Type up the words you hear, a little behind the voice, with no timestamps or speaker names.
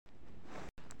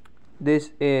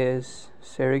This is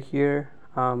Sarek here.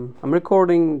 I'm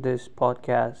recording this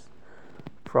podcast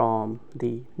from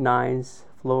the ninth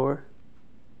floor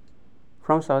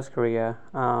from South Korea.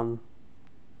 And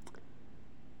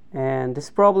this is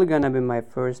probably gonna be my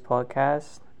first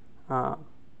podcast uh,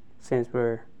 since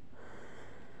we're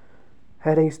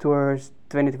heading towards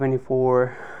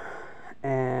 2024.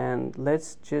 And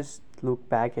let's just look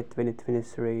back at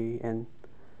 2023 and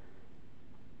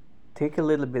take a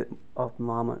little bit of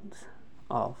moments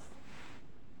of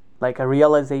like a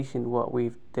realization what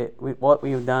we've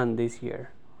done this year,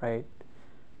 right?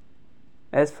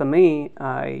 As for me,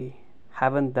 I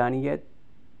haven't done yet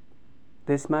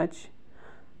this much,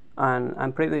 and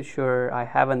I'm pretty sure I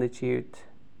haven't achieved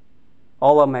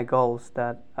all of my goals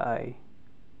that I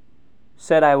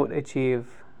said I would achieve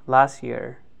last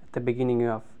year at the beginning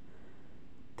of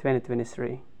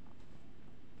 2023.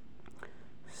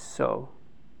 So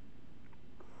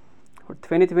for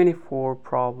 2024,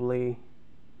 probably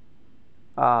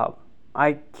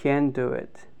I can do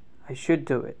it. I should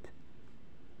do it.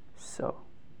 So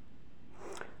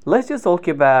let's just talk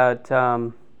about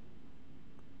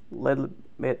little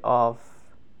bit of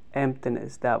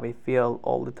emptiness that we feel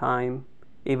all the time,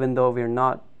 even though we're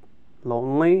not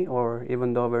lonely or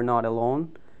even though we're not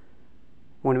alone.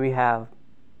 When we have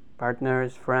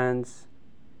partners, friends,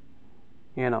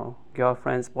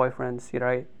 girlfriends, boyfriends,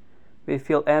 right? We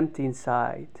feel empty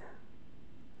inside.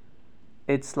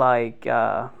 It's like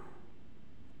I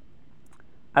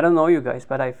don't know you guys,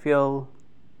 but I feel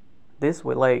this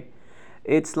way. Like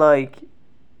it's like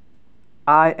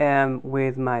I am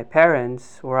with my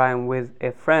parents or I'm with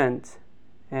a friend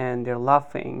and they're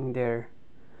laughing, they're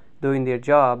doing their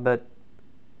job, but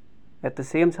at the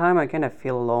same time I kind of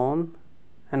feel alone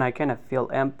and I kind of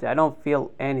feel empty. I don't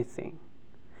feel anything.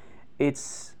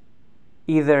 It's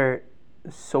either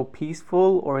so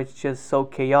peaceful or it's just so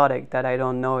chaotic that I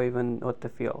don't know even what to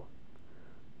feel.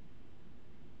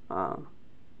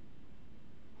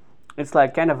 It's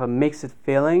like kind of a mixed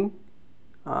feeling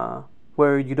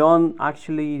where you don't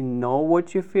actually know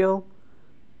what you feel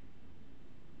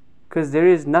because there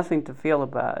is nothing to feel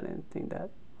about anything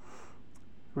that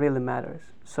really matters.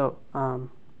 So I'm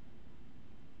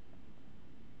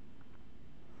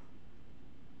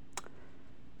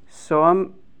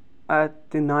at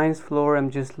the ninth floor. I'm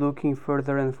just looking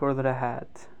further and further ahead,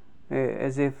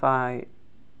 as if I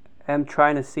am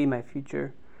trying to see my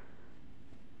future,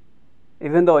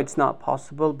 even though it's not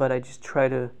possible. But I just try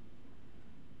to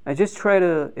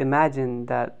imagine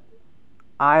that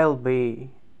I'll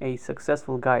be a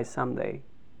successful guy someday,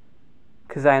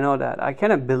 because I know that I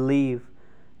cannot believe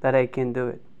that I can do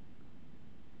it.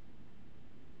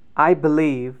 I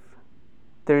believe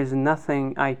there is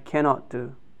nothing I cannot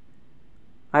do.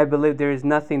 I believe there is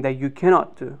nothing that you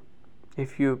cannot do.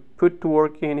 If you put the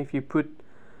work in, if you put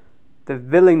the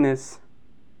willingness,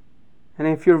 and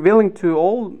if you're willing to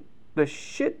all the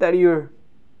shit that you're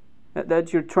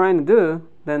trying to do,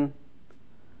 then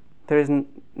there is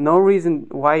no reason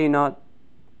why you're not,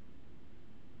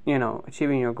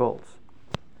 achieving your goals.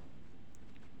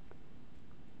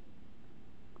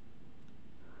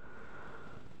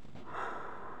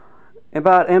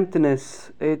 About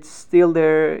emptiness, it's still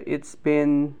there. It's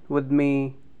been with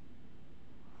me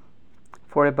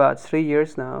for about 3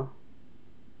 years now.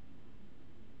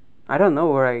 I don't know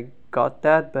where I got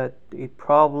that, but it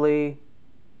probably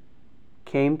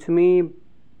came to me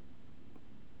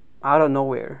out of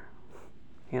nowhere,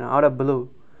 out of blue.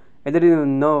 I didn't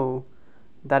even know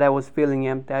that I was feeling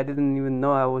empty. I didn't even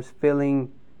know I was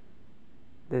feeling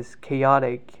this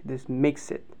chaotic, this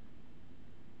mixed.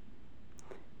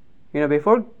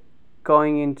 Before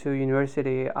going into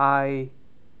university, I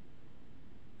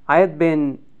had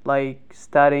been like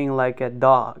studying like a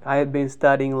dog. I had been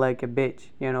studying like a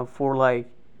bitch, for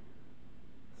like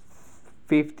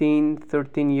 15,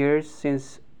 13 years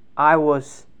since I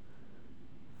was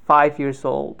 5 years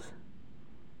old.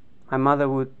 My mother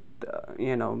would,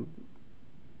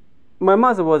 my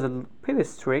mother was pretty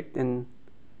strict and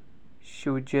she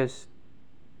would just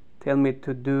tell me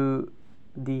to do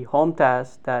the home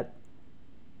tasks that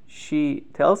she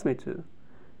tells me to,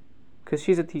 because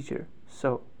she's a teacher.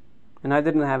 So, and I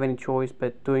didn't have any choice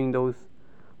but doing those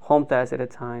home tasks at a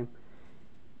time,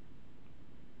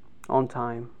 on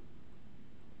time.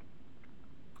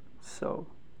 So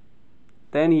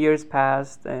then years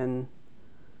passed and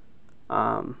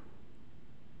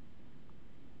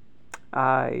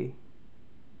I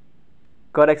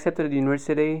got accepted to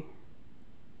university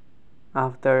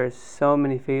after so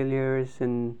many failures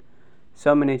and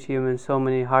so many achievements, so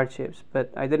many hardships,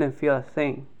 but I didn't feel a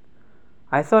thing.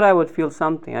 I thought I would feel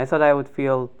something. I thought I would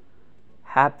feel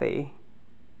happy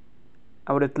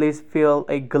I would at least feel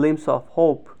a glimpse of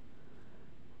hope.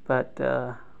 But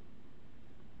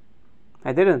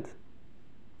I didn't.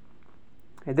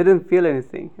 I didn't feel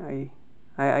anything.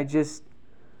 I just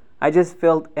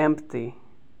felt empty.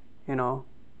 You know,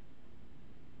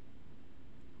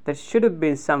 there should have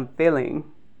been some feeling.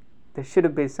 There should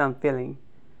have been some feeling.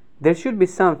 There should be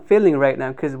some feeling right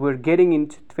now because we're getting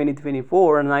into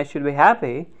 2024 and I should be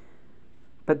happy.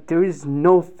 But there is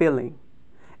no feeling.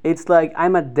 It's like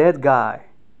I'm a dead guy,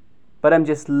 but I'm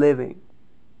just living.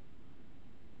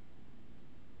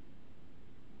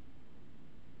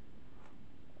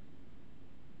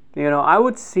 You know, I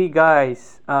would see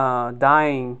guys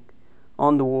dying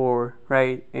on the war,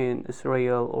 right, in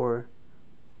Israel or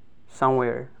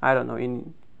somewhere, I don't know,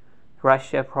 in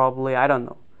Russia probably, I don't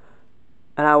know.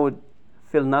 And I would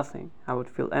feel nothing. I would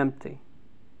feel empty.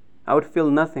 I would feel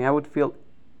nothing. I would feel,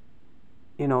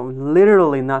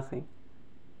 literally nothing.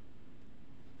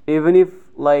 Even if,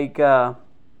 like, one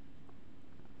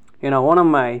of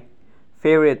my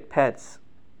favorite pets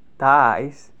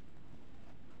dies,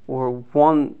 or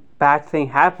one bad thing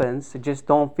happens, I just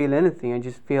don't feel anything. I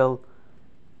just feel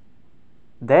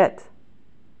dead.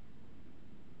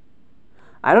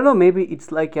 I don't know. Maybe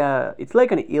it's like an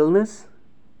illness.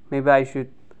 Maybe I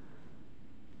should,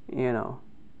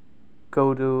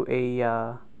 go to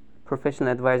a professional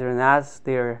advisor and ask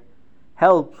their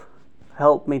help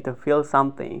me to feel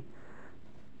something.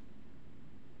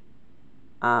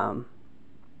 But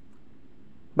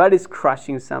it's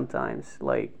crushing sometimes.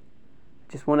 Like,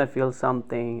 just want to feel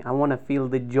something. I want to feel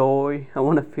the joy. I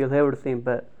want to feel everything,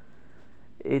 but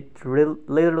it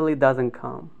literally doesn't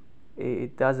come.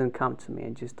 It doesn't come to me.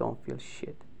 I just don't feel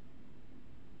shit.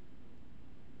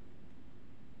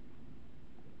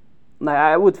 Like,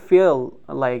 I would feel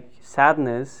like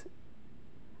sadness.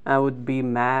 I would be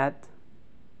mad,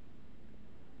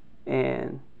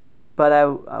 and but I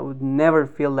would never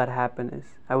feel that happiness.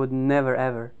 I would never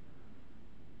ever.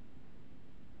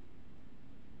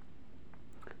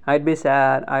 I'd be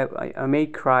sad. I may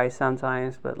cry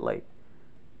sometimes, but like,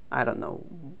 I don't know,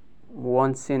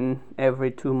 once in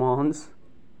every 2 months.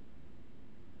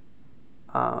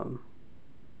 Um,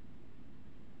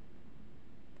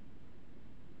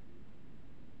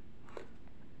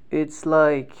 it's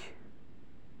like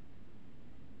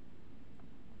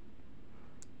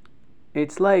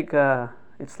it's like a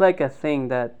thing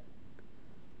that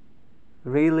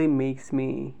really makes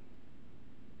me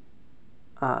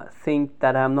think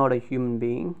that I'm not a human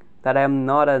being, that I'm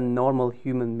not a normal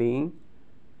human being.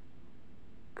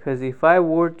 Because if I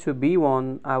were to be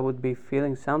one, I would be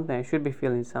feeling something. I should be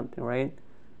feeling something, right?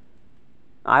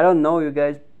 I don't know. You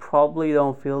guys probably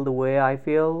don't feel the way I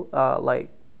feel, like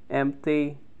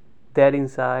empty, dead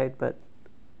inside. But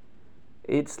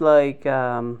it's like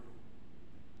a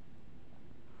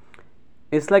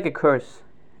curse.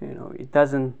 It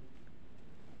doesn't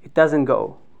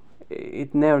go.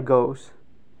 It never goes.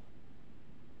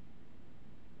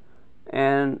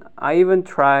 And I even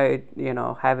tried,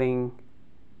 having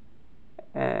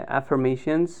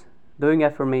affirmations, doing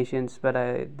affirmations, but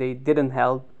they didn't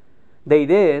help. They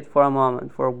did for a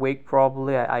moment, for a week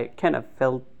probably. I kind of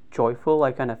felt joyful,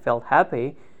 I kind of felt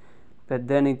happy, but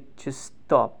then it just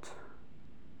stopped.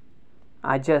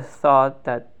 I just thought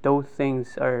that those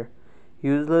things are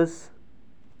useless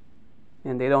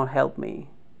and they don't help me,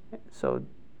 so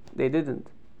they didn't.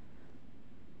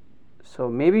 So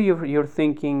maybe you're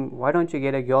thinking, why don't you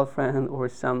get a girlfriend or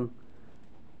some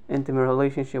intimate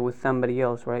relationship with somebody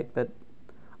else, right? But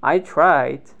I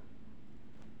tried,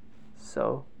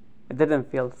 so it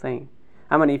didn't feel a thing.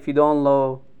 I mean, if you don't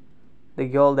love the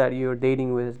girl that you're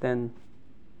dating with, then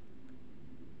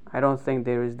I don't think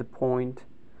there is the point.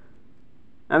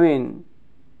 I mean,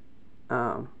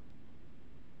 for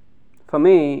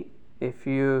me, if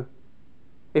you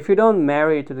don't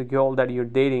marry to the girl that you're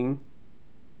dating,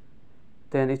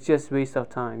 then it's just waste of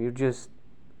time. You're just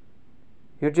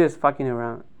fucking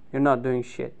around. You're not doing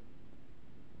shit.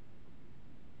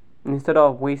 Instead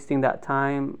of wasting that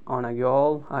time on a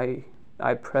girl, I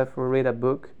prefer read a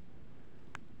book.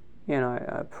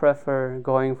 I prefer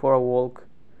going for a walk,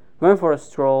 going for a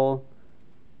stroll.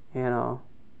 I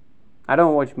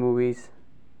don't watch movies,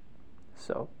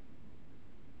 so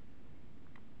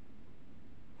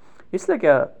it's like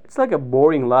a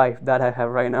boring life that I have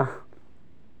right now.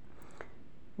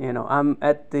 I'm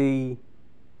at the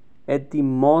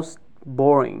most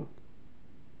boring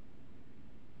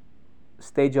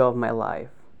stage of my life,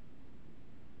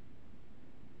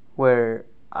 where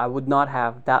I would not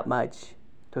have that much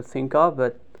to think of,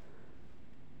 but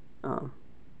um,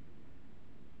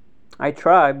 I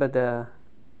try, but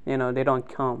they don't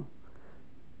come.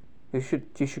 You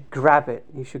should grab it.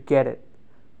 You should get it.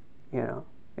 You know,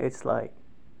 it's like,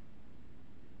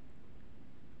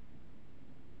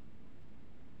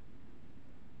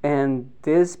 and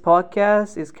this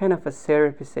podcast is kind of a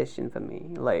therapy session for me.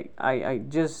 Like I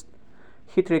just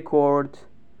hit record,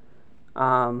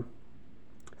 um,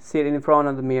 sit in front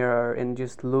of the mirror and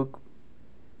just look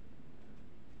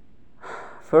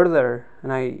further,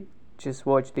 and I just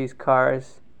watch these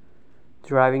cars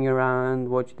driving around,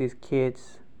 watch these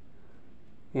kids,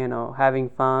 having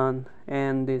fun,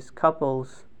 and these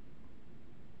couples,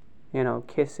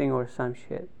 kissing or some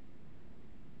shit.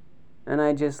 And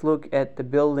I just look at the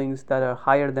buildings that are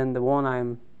higher than the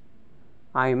one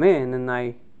I'm in, and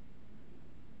I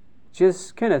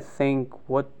just kind of think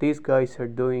what these guys are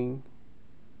doing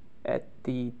at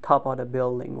the top of the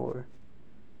building or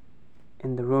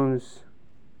in the rooms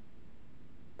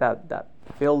that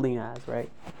building has, right?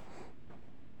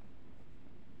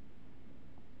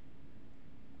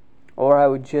 Or I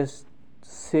would just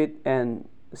sit and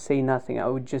say nothing. I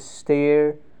would just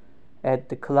stare at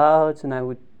the clouds, and I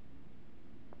would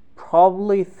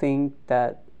probably think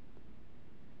that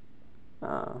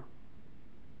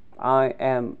I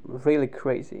am really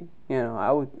crazy.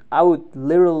 I would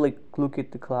literally look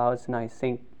at the clouds and I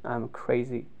think I'm a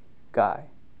crazy guy.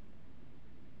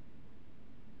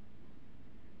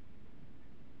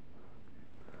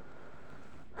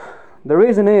 The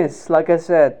reason is, like I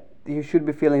said, you should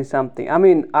be feeling something. I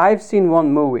mean, I've seen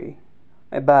one movie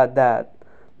about that,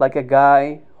 like a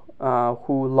guy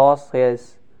who lost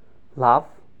his love,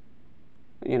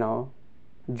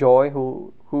 joy,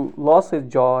 who lost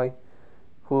his joy,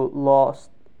 who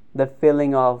lost the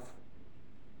feeling of,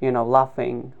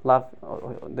 laughing,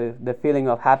 the feeling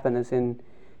of happiness, and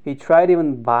he tried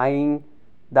even buying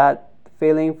that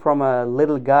feeling from a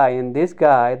little guy, and this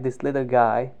little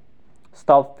guy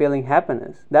stop feeling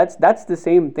happiness. That's the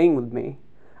same thing with me.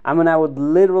 I mean, I would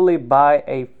literally buy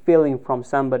a feeling from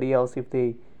somebody else if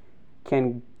they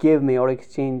can give me or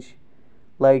exchange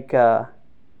like their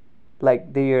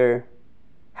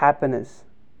happiness.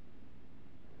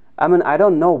 I mean, I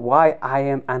don't know why I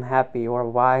am unhappy or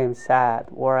why I'm sad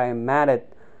or I am mad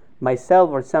at myself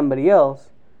or somebody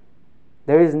else.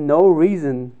 There is no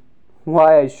reason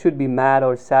why I should be mad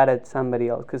or sad at somebody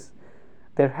else, because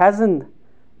there hasn't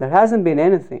been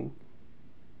anything.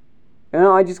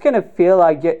 I just kind of feel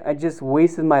I just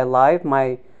wasted my life,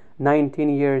 my 19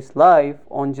 years life,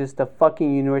 on just a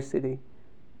fucking university.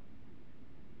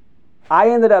 I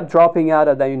ended up dropping out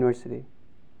of that university,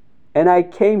 and I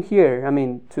came here,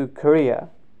 to Korea,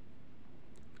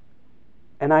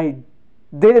 and I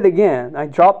did it again. I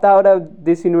dropped out of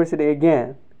this university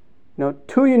again.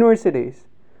 2 universities,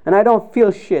 and I don't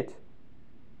feel shit.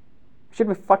 I should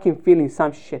be fucking feeling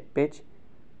some shit, bitch.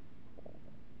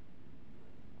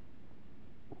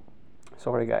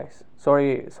 Sorry, guys.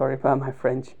 Sorry about my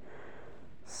French.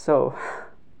 So,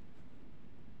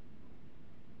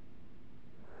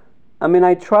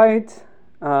 I tried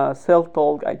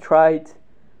self-talk. I tried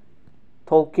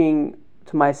talking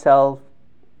to myself,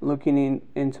 looking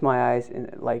into my eyes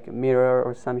in like a mirror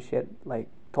or some shit, like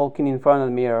talking in front of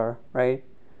the mirror, right?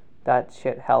 That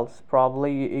shit helps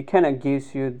probably. It kind of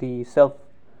gives you the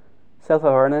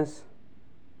self-awareness.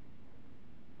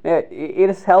 It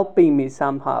is helping me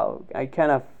somehow. I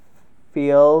kind of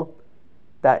feel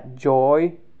that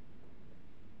joy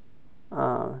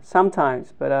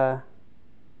sometimes, but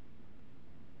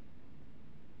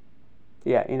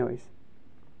yeah, anyways.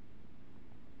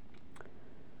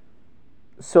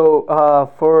 So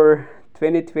for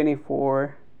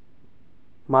 2024,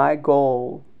 my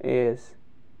goal is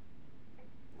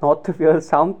not to feel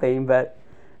something, but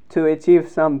to achieve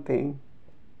something.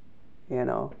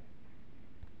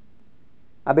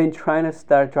 I've been trying to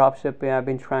start dropshipping. I've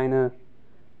been trying to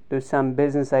do some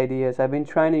business ideas. I've been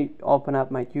trying to open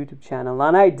up my YouTube channel,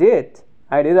 and I did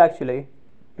actually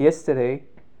yesterday,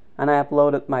 and I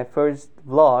uploaded my first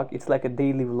vlog. It's like a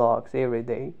daily vlogs every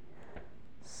day.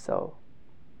 So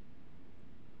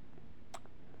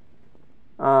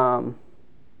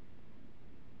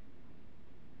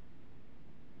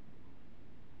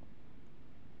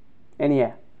and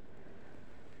yeah,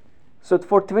 so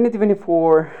for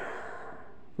 2024,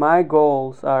 my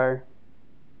goals are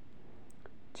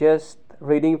just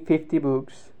reading 50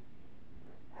 books,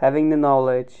 having the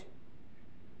knowledge,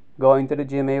 going to the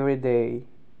gym every day,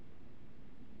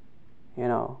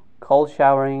 cold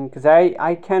showering, because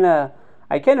I kind of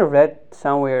read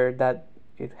somewhere that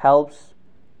it helps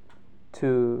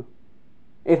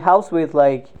with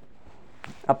like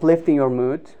uplifting your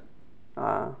mood.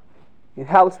 It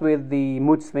helps with the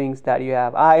mood swings that you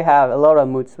have. I have a lot of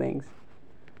mood swings.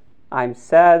 I'm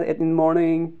sad in the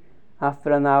morning,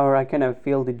 After an hour, I kind of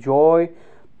feel the joy.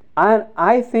 And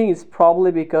I think it's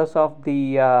probably because of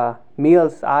the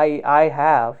meals I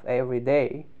have every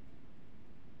day,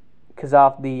 because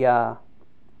of the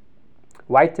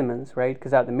vitamins, right?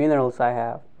 Because of the minerals I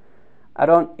have. I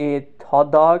don't eat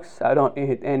hot dogs. I don't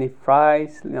eat any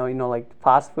fries. Like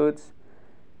fast foods,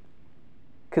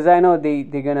 because I know they're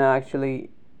gonna actually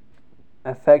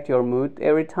affect your mood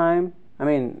every time. I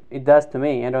mean, it does to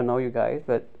me. I don't know you guys,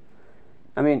 but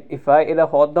I mean, if I eat a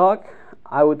hot dog,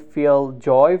 I would feel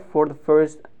joy for the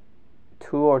first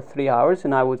 2 or 3 hours,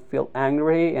 and I would feel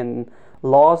angry and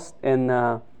lost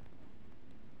and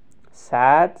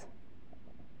sad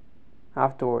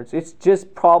afterwards. It's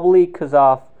just probably because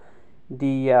of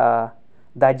the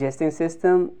digesting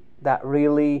system that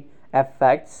really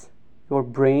affects your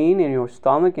brain and your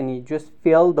stomach, and you just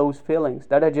feel those feelings.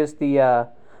 That are just the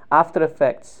after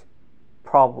effects,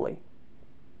 probably.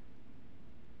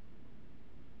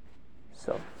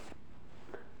 So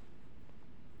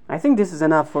I think this is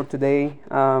enough for today.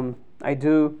 I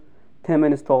do 10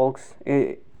 minutes talks,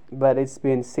 but it's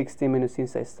been 60 minutes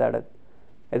since I started.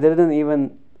 I didn't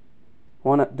even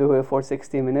want to do it for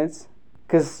 60 minutes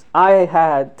because I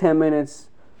had 10 minutes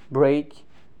break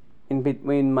in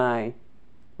between my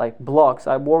like blocks.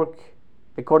 I work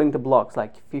according to blocks,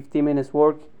 like 50 minutes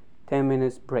work, 10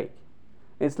 minutes break.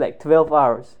 It's like 12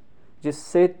 hours. Just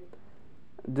sit,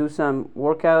 do some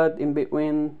workout in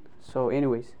between. So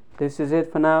anyways, this is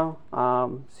it for now.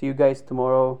 See you guys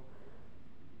tomorrow.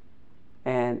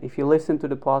 And if you listen to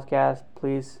the podcast,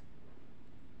 please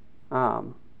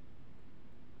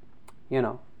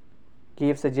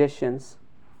give suggestions.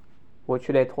 What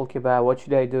should I talk about? What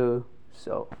should I do?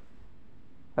 So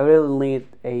I really need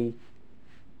a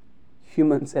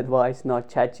human's advice, not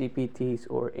ChatGPT's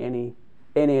or any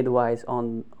advice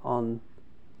on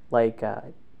like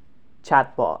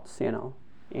chatbots.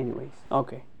 Anyways,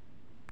 okay.